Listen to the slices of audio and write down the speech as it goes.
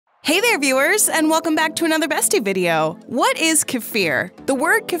Hey there viewers, and welcome back to another Bestie video. What is kefir? The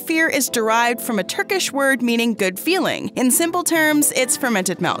word kefir is derived from a Turkish word meaning good feeling. In simple terms, it's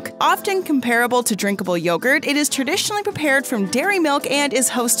fermented milk. Often comparable to drinkable yogurt, it is traditionally prepared from dairy milk and is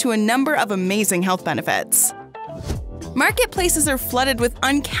host to a number of amazing health benefits. Marketplaces are flooded with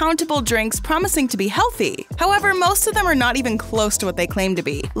uncountable drinks promising to be healthy. However, most of them are not even close to what they claim to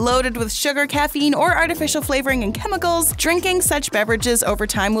be. Loaded with sugar, caffeine, or artificial flavoring and chemicals, drinking such beverages over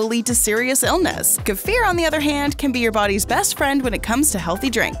time will lead to serious illness. Kefir, on the other hand, can be your body's best friend when it comes to healthy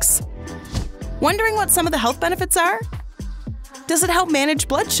drinks. Wondering what some of the health benefits are? Does it help manage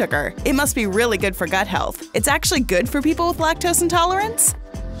blood sugar? It must be really good for gut health. It's actually good for people with lactose intolerance?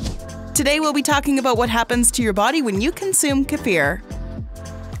 Today we'll be talking about what happens to your body when you consume kefir.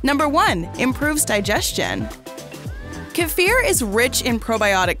 Number 1. Improves digestion. Kefir is rich in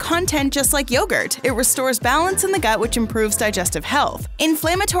probiotic content just like yogurt. It restores balance in the gut, which improves digestive health.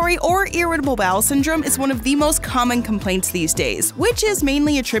 Inflammatory or irritable bowel syndrome is one of the most common complaints these days, which is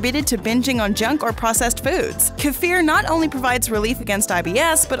mainly attributed to binging on junk or processed foods. Kefir not only provides relief against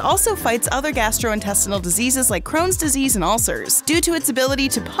IBS, but also fights other gastrointestinal diseases like Crohn's disease and ulcers. Due to its ability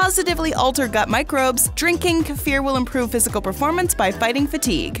to positively alter gut microbes, drinking kefir will improve physical performance by fighting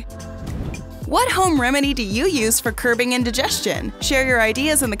fatigue. What home remedy do you use for curbing indigestion? Share your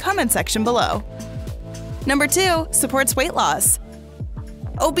ideas in the comment section below. Number 2. Supports weight loss.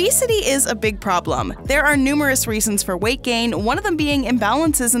 Obesity is a big problem. There are numerous reasons for weight gain, one of them being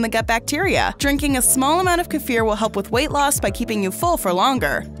imbalances in the gut bacteria. Drinking a small amount of kefir will help with weight loss by keeping you full for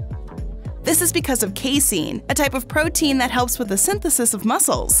longer. This is because of casein, a type of protein that helps with the synthesis of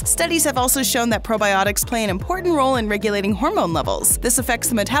muscles. Studies have also shown that probiotics play an important role in regulating hormone levels. This affects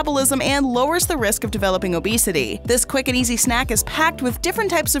the metabolism and lowers the risk of developing obesity. This quick and easy snack is packed with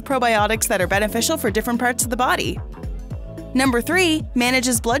different types of probiotics that are beneficial for different parts of the body. Number 3.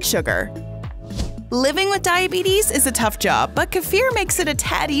 Manages blood sugar. Living with diabetes is a tough job, but kefir makes it a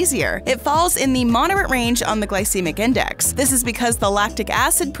tad easier. It falls in the moderate range on the glycemic index. This is because the lactic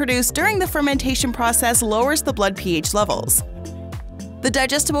acid produced during the fermentation process lowers the blood pH levels. The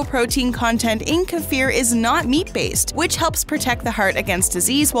digestible protein content in kefir is not meat-based, which helps protect the heart against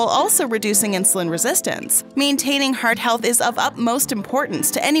disease while also reducing insulin resistance. Maintaining heart health is of utmost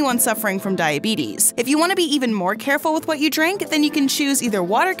importance to anyone suffering from diabetes. If you want to be even more careful with what you drink, then you can choose either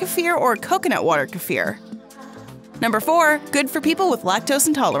water kefir or coconut water kefir. Number 4. Good for people with lactose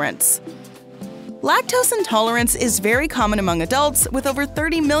intolerance. Lactose intolerance is very common among adults, with over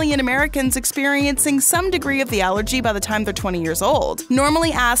 30 million Americans experiencing some degree of the allergy by the time they're 20 years old.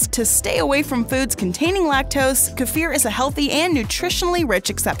 Normally asked to stay away from foods containing lactose, kefir is a healthy and nutritionally rich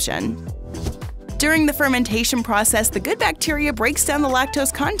exception. During the fermentation process, the good bacteria breaks down the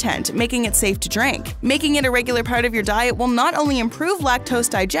lactose content, making it safe to drink. Making it a regular part of your diet will not only improve lactose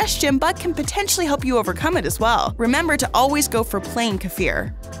digestion, but can potentially help you overcome it as well. Remember to always go for plain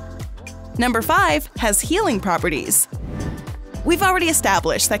kefir. Number 5. Has healing properties. We've already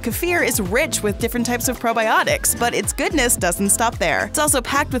established that kefir is rich with different types of probiotics, but its goodness doesn't stop there. It's also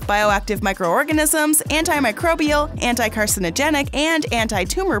packed with bioactive microorganisms, antimicrobial, anti-carcinogenic, and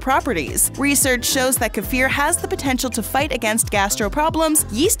anti-tumor properties. Research shows that kefir has the potential to fight against gastro problems,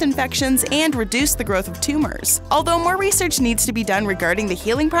 yeast infections, and reduce the growth of tumors. Although more research needs to be done regarding the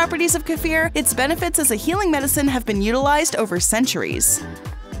healing properties of kefir, its benefits as a healing medicine have been utilized over centuries.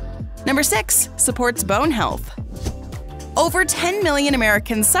 Number 6. Supports bone health. Over 10 million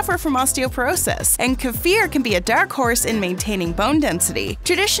Americans suffer from osteoporosis, and kefir can be a dark horse in maintaining bone density.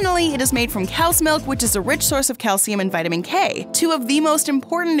 Traditionally, it is made from cow's milk, which is a rich source of calcium and vitamin K, two of the most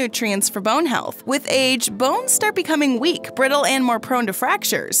important nutrients for bone health. With age, bones start becoming weak, brittle, and more prone to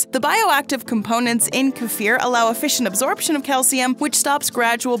fractures. The bioactive components in kefir allow efficient absorption of calcium, which stops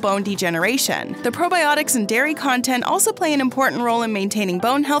gradual bone degeneration. The probiotics and dairy content also play an important role in maintaining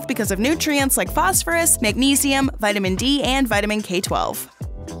bone health because of nutrients like phosphorus, magnesium, vitamin D, and vitamin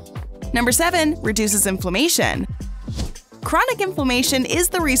K12. Number 7. Reduces inflammation. Chronic inflammation is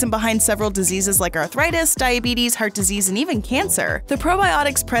the reason behind several diseases like arthritis, diabetes, heart disease, and even cancer. The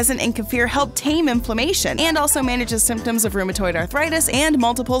probiotics present in kefir help tame inflammation and also manages symptoms of rheumatoid arthritis and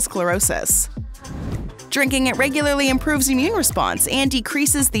multiple sclerosis. Drinking it regularly improves immune response and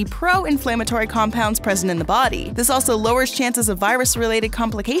decreases the pro-inflammatory compounds present in the body. This also lowers chances of virus-related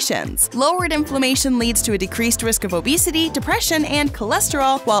complications. Lowered inflammation leads to a decreased risk of obesity, depression, and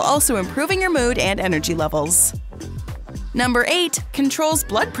cholesterol, while also improving your mood and energy levels. Number 8. Controls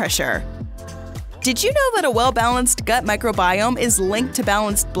blood pressure. Did you know that a well-balanced gut microbiome is linked to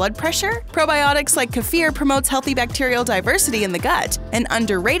balanced blood pressure? Probiotics like kefir promotes healthy bacterial diversity in the gut, an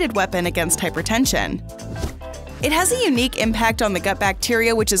underrated weapon against hypertension. It has a unique impact on the gut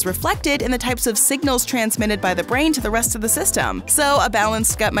bacteria, which is reflected in the types of signals transmitted by the brain to the rest of the system. So, a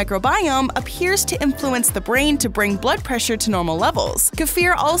balanced gut microbiome appears to influence the brain to bring blood pressure to normal levels.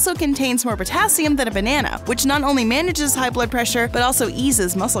 Kefir also contains more potassium than a banana, which not only manages high blood pressure but also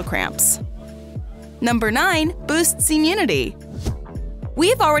eases muscle cramps. Number 9. Boosts immunity.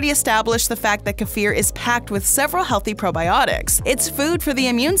 We've already established the fact that kefir is packed with several healthy probiotics. It's food for the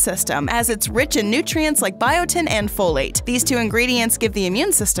immune system, as it's rich in nutrients like biotin and folate. These two ingredients give the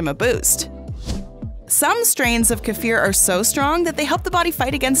immune system a boost. Some strains of kefir are so strong that they help the body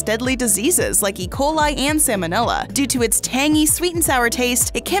fight against deadly diseases like E. coli and salmonella. Due to its tangy, sweet and sour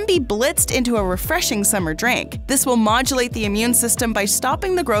taste, it can be blitzed into a refreshing summer drink. This will modulate the immune system by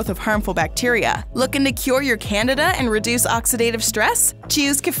stopping the growth of harmful bacteria. Looking to cure your candida and reduce oxidative stress?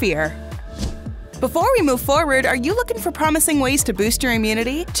 Choose kefir. Before we move forward, are you looking for promising ways to boost your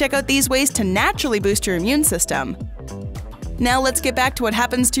immunity? Check out these ways to naturally boost your immune system. Now let's get back to what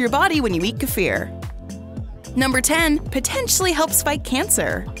happens to your body when you eat kefir. Number 10. Potentially helps fight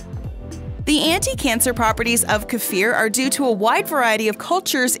cancer. The anti-cancer properties of kefir are due to a wide variety of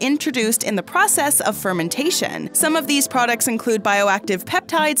cultures introduced in the process of fermentation. Some of these products include bioactive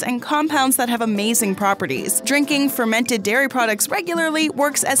peptides and compounds that have amazing properties. Drinking fermented dairy products regularly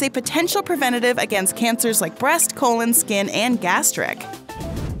works as a potential preventative against cancers like breast, colon, skin, and gastric.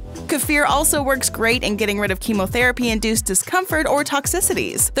 Kefir also works great in getting rid of chemotherapy-induced discomfort or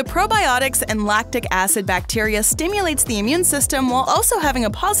toxicities. The probiotics and lactic acid bacteria stimulates the immune system while also having a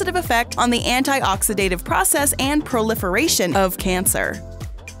positive effect on the antioxidative process and proliferation of cancer.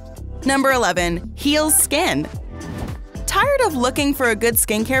 Number 11. Heals skin. Tired of looking for a good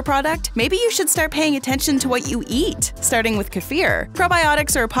skincare product? Maybe you should start paying attention to what you eat, starting with kefir.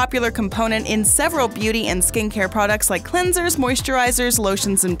 Probiotics are a popular component in several beauty and skincare products like cleansers, moisturizers,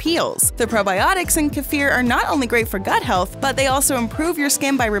 lotions, and peels. The probiotics in kefir are not only great for gut health, but they also improve your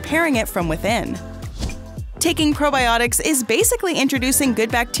skin by repairing it from within. Taking probiotics is basically introducing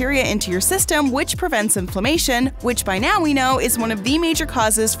good bacteria into your system, which prevents inflammation, which by now we know is one of the major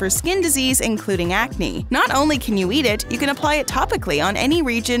causes for skin disease, including acne. Not only can you eat it, you can apply it topically on any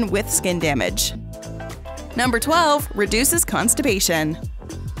region with skin damage. Number 12. Reduces constipation.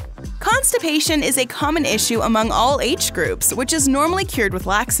 Constipation is a common issue among all age groups, which is normally cured with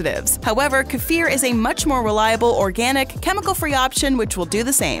laxatives. However, kefir is a much more reliable, organic, chemical-free option which will do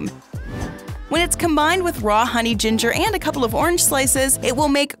the same. When it's combined with raw honey, ginger, and a couple of orange slices, it will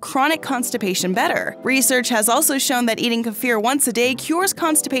make chronic constipation better. Research has also shown that eating kefir once a day cures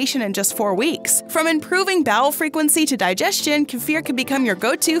constipation in just 4 weeks. From improving bowel frequency to digestion, kefir can become your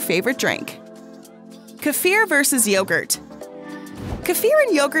go-to favorite drink. Kefir versus yogurt. Kefir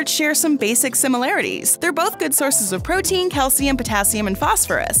and yogurt share some basic similarities. They're both good sources of protein, calcium, potassium, and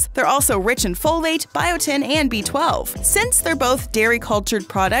phosphorus. They're also rich in folate, biotin, and B12. Since they're both dairy-cultured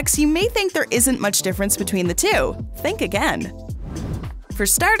products, you may think there isn't much difference between the two. Think again. For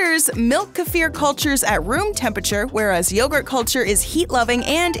starters, milk kefir cultures at room temperature, whereas yogurt culture is heat-loving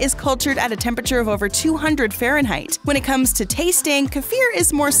and is cultured at a temperature of over 200 Fahrenheit. When it comes to tasting, kefir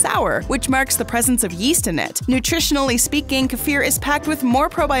is more sour, which marks the presence of yeast in it. Nutritionally speaking, kefir is packed with more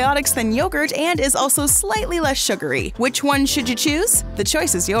probiotics than yogurt and is also slightly less sugary. Which one should you choose? The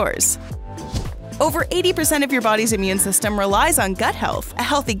choice is yours. Over 80% of your body's immune system relies on gut health. A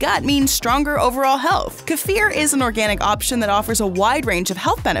healthy gut means stronger overall health. Kefir is an organic option that offers a wide range of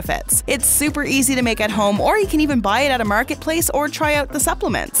health benefits. It's super easy to make at home, or you can even buy it at a marketplace or try out the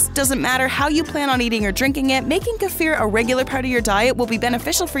supplements. Doesn't matter how you plan on eating or drinking it, making kefir a regular part of your diet will be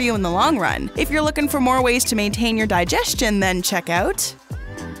beneficial for you in the long run. If you're looking for more ways to maintain your digestion, then check out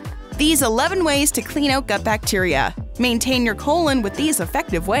these 11 ways to clean out gut bacteria. Maintain your colon with these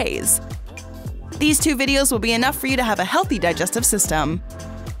effective ways. These 2 videos will be enough for you to have a healthy digestive system.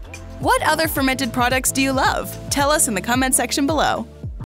 What other fermented products do you love? Tell us in the comment section below.